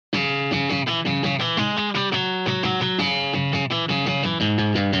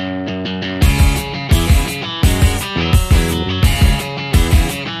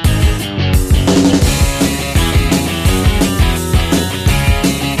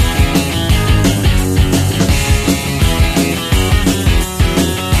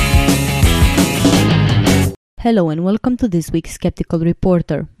Hello and welcome to this week's Skeptical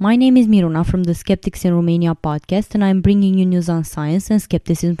Reporter. My name is Miruna from the Skeptics in Romania podcast, and I'm bringing you news on science and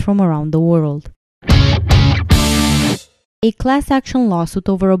skepticism from around the world. A class action lawsuit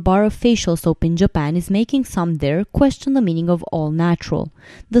over a bar of facial soap in Japan is making some there question the meaning of all natural.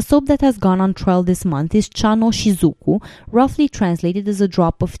 The soap that has gone on trial this month is Cha no Shizuku, roughly translated as a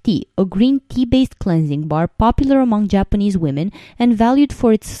drop of tea, a green tea-based cleansing bar popular among Japanese women and valued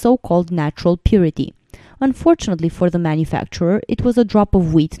for its so-called natural purity. Unfortunately for the manufacturer, it was a drop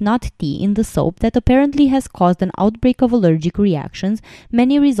of wheat, not tea, in the soap that apparently has caused an outbreak of allergic reactions,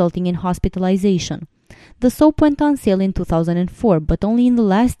 many resulting in hospitalization. The soap went on sale in 2004, but only in the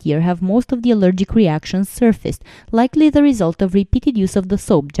last year have most of the allergic reactions surfaced, likely the result of repeated use of the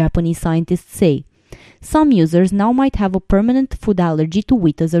soap, Japanese scientists say. Some users now might have a permanent food allergy to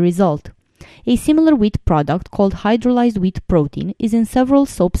wheat as a result. A similar wheat product called hydrolyzed wheat protein is in several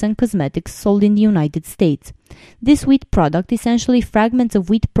soaps and cosmetics sold in the United States. This wheat product, essentially fragments of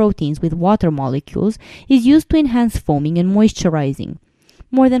wheat proteins with water molecules, is used to enhance foaming and moisturizing.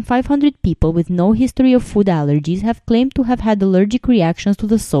 More than 500 people with no history of food allergies have claimed to have had allergic reactions to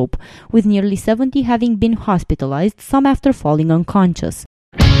the soap, with nearly 70 having been hospitalized, some after falling unconscious.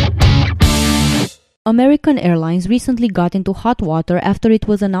 American Airlines recently got into hot water after it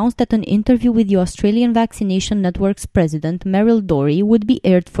was announced that an interview with the Australian Vaccination Network's president, Meryl Dorey, would be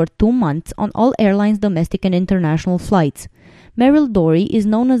aired for 2 months on all airlines' domestic and international flights. Meryl Dorey is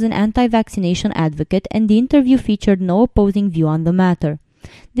known as an anti-vaccination advocate, and the interview featured no opposing view on the matter.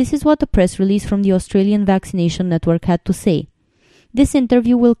 This is what a press release from the Australian Vaccination Network had to say. This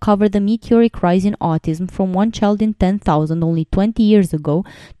interview will cover the meteoric rise in autism from 1 child in 10,000 only 20 years ago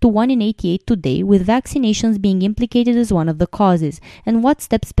to 1 in 88 today, with vaccinations being implicated as one of the causes, and what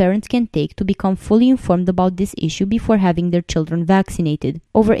steps parents can take to become fully informed about this issue before having their children vaccinated.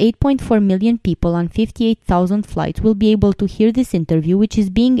 Over 8.4 million people on 58,000 flights will be able to hear this interview, which is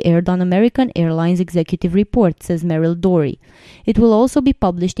being aired on American Airlines Executive Report, says Meryl Dorey. It will also be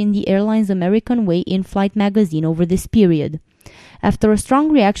published in the airline's American Way in-flight magazine over this period. After a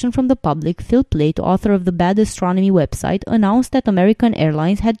strong reaction from the public, Phil Plait, author of the Bad Astronomy website, announced that American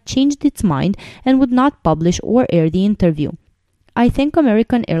Airlines had changed its mind and would not publish or air the interview. I thank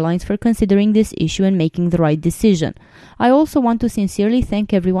American Airlines for considering this issue and making the right decision. I also want to sincerely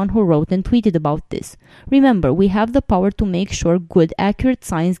thank everyone who wrote and tweeted about this. Remember, we have the power to make sure good, accurate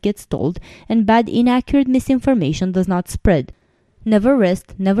science gets told and bad, inaccurate misinformation does not spread. Never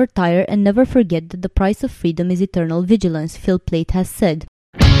rest, never tire, and never forget that the price of freedom is eternal vigilance, Phil Plait has said.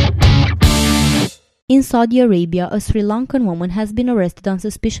 In Saudi Arabia, a Sri Lankan woman has been arrested on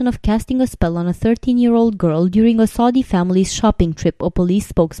suspicion of casting a spell on a 13-year-old girl during a Saudi family's shopping trip, a police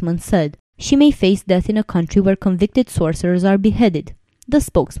spokesman said. She may face death in a country where convicted sorcerers are beheaded. The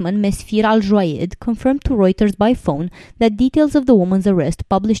spokesman, Mesfir Al-Joayed, confirmed to Reuters by phone that details of the woman's arrest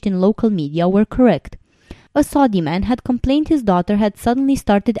published in local media were correct. A Saudi man had complained his daughter had suddenly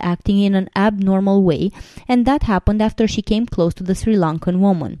started acting in an abnormal way, and that happened after she came close to the Sri Lankan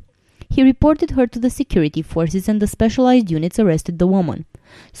woman. He reported her to the security forces, and the specialized units arrested the woman.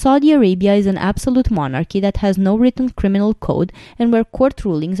 Saudi Arabia is an absolute monarchy that has no written criminal code and where court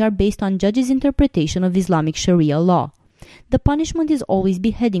rulings are based on judges' interpretation of Islamic Sharia law. The punishment is always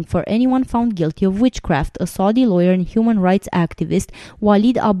beheading for anyone found guilty of witchcraft, a Saudi lawyer and human rights activist,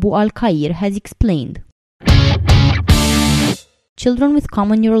 Walid Abu Al-Khair, has explained. Children with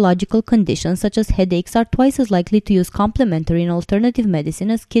common neurological conditions such as headaches are twice as likely to use complementary and alternative medicine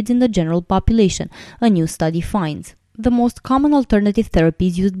as kids in the general population, a new study finds. The most common alternative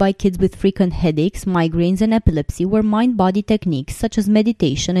therapies used by kids with frequent headaches, migraines, and epilepsy were mind-body techniques such as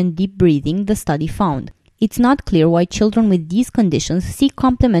meditation and deep breathing, the study found. It's not clear why children with these conditions seek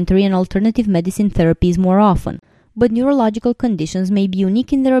complementary and alternative medicine therapies more often. But neurological conditions may be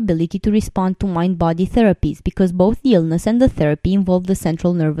unique in their ability to respond to mind-body therapies because both the illness and the therapy involve the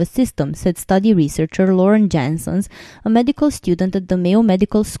central nervous system, said study researcher Lauren Jansons, a medical student at the Mayo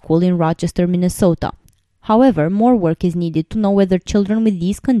Medical School in Rochester, Minnesota. However, more work is needed to know whether children with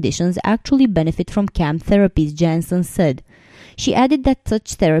these conditions actually benefit from CAM therapies, Jansen said. She added that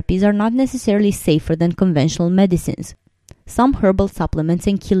such therapies are not necessarily safer than conventional medicines. Some herbal supplements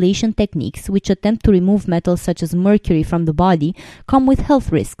and chelation techniques, which attempt to remove metals such as mercury from the body, come with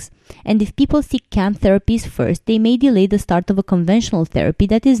health risks. And if people seek CAM therapies first, they may delay the start of a conventional therapy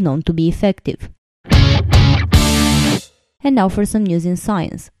that is known to be effective. And now for some news in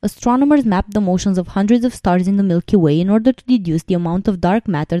science. Astronomers mapped the motions of hundreds of stars in the Milky Way in order to deduce the amount of dark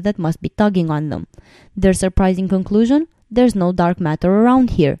matter that must be tugging on them. Their surprising conclusion? There's no dark matter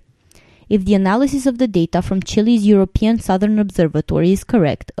around here. If the analysis of the data from Chile's European Southern Observatory is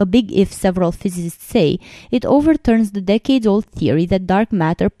correct, a big if several physicists say, it overturns the decades-old theory that dark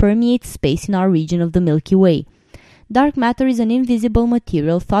matter permeates space in our region of the Milky Way. Dark matter is an invisible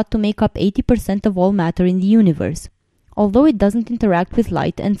material thought to make up 80% of all matter in the universe. Although it doesn't interact with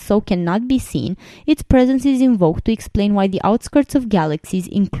light and so cannot be seen, its presence is invoked to explain why the outskirts of galaxies,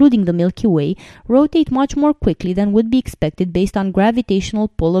 including the Milky Way, rotate much more quickly than would be expected based on gravitational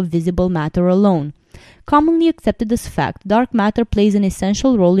pull of visible matter alone. Commonly accepted as fact, dark matter plays an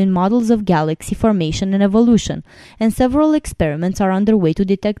essential role in models of galaxy formation and evolution, and several experiments are underway to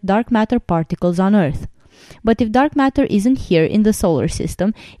detect dark matter particles on Earth. But if dark matter isn't here in the solar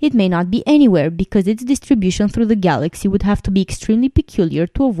system, it may not be anywhere because its distribution through the galaxy would have to be extremely peculiar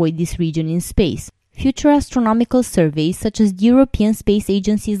to avoid this region in space. Future astronomical surveys, such as the European Space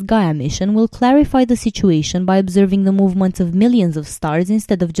Agency's Gaia mission, will clarify the situation by observing the movements of millions of stars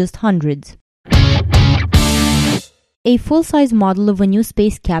instead of just hundreds. A full-size model of a new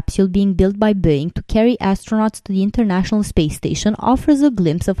space capsule being built by Boeing to carry astronauts to the International Space Station offers a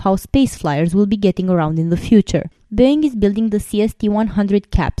glimpse of how space flyers will be getting around in the future. Boeing is building the CST-100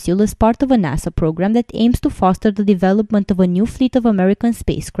 capsule as part of a NASA program that aims to foster the development of a new fleet of American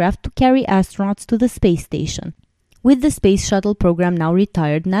spacecraft to carry astronauts to the space station. With the Space Shuttle program now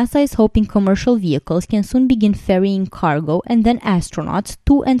retired, NASA is hoping commercial vehicles can soon begin ferrying cargo and then astronauts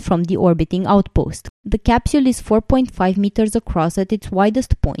to and from the orbiting outpost. The capsule is 4.5 meters across at its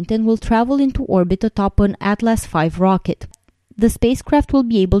widest point and will travel into orbit atop an Atlas V rocket. The spacecraft will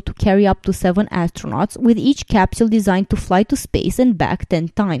be able to carry up to 7 astronauts, with each capsule designed to fly to space and back 10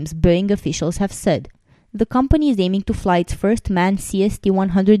 times, Boeing officials have said. The company is aiming to fly its first manned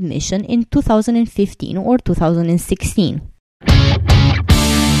CST-100 mission in 2015 or 2016.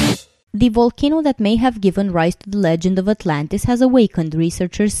 The volcano that may have given rise to the legend of Atlantis has awakened,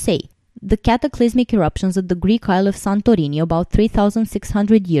 researchers say. The cataclysmic eruptions at the Greek isle of Santorini about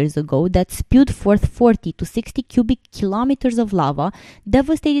 3,600 years ago that spewed forth 40 to 60 cubic kilometers of lava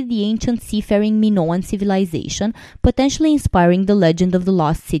devastated the ancient seafaring Minoan civilization, potentially inspiring the legend of the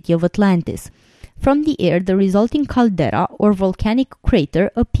lost city of Atlantis. From the air, the resulting caldera, or volcanic crater,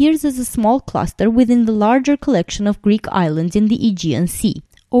 appears as a small cluster within the larger collection of Greek islands in the Aegean Sea.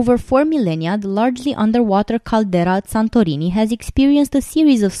 Over 4 millennia, the largely underwater caldera at Santorini has experienced a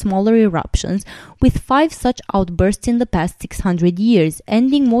series of smaller eruptions, with 5 such outbursts in the past 600 years,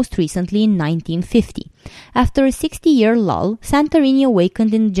 ending most recently in 1950. After a 60-year lull, Santorini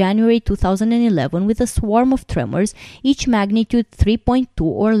awakened in January 2011 with a swarm of tremors, each magnitude 3.2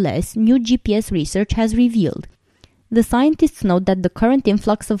 or less, new GPS research has revealed. The scientists note that the current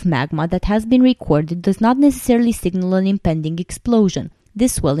influx of magma that has been recorded does not necessarily signal an impending explosion.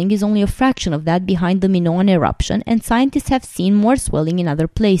 This swelling is only a fraction of that behind the Minoan eruption, and scientists have seen more swelling in other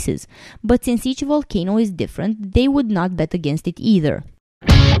places. But since each volcano is different, they would not bet against it either.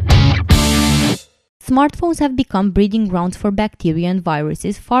 Smartphones have become breeding grounds for bacteria and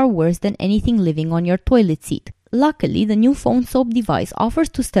viruses far worse than anything living on your toilet seat. Luckily, the new phone soap device offers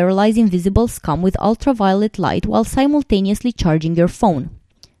to sterilize invisible scum with ultraviolet light while simultaneously charging your phone.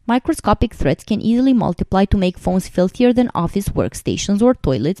 Microscopic threats can easily multiply to make phones filthier than office workstations or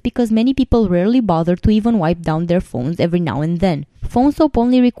toilets because many people rarely bother to even wipe down their phones every now and then. Phone soap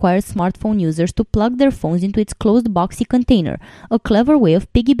only requires smartphone users to plug their phones into its closed boxy container, a clever way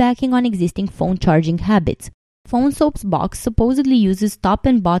of piggybacking on existing phone charging habits. Phone soap's box supposedly uses top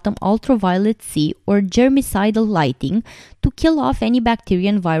and bottom ultraviolet C or germicidal lighting to kill off any bacteria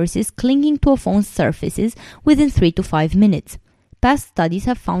and viruses clinging to a phone's surfaces within 3 to 5 minutes. Past studies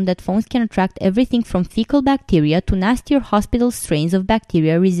have found that phones can attract everything from fecal bacteria to nastier hospital strains of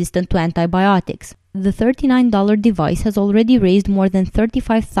bacteria resistant to antibiotics. The $39 device has already raised more than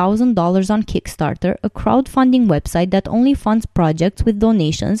 $35,000 on Kickstarter, a crowdfunding website that only funds projects with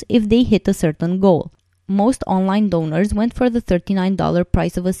donations if they hit a certain goal. Most online donors went for the $39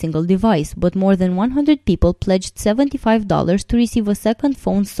 price of a single device, but more than 100 people pledged $75 to receive a second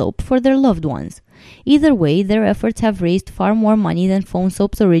phone soap for their loved ones. Either way, their efforts have raised far more money than Phone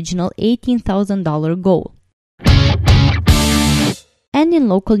Soap's original $18,000 goal. And in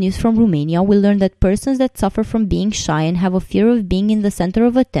local news from Romania, we learned that persons that suffer from being shy and have a fear of being in the center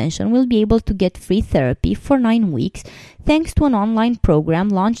of attention will be able to get free therapy for 9 weeks thanks to an online program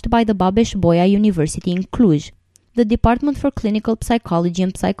launched by the Babeș-Bolyai University in Cluj. The Department for Clinical Psychology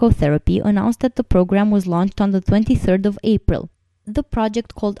and Psychotherapy announced that the program was launched on the 23rd of April. The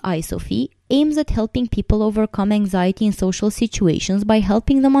project, called iSophie, aims at helping people overcome anxiety in social situations by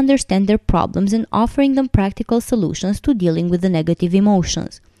helping them understand their problems and offering them practical solutions to dealing with the negative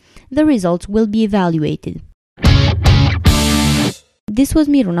emotions. The results will be evaluated. This was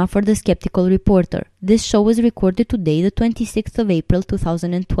Miruna for The Skeptical Reporter. This show was recorded today, the 26th of April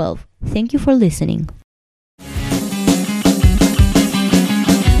 2012. Thank you for listening.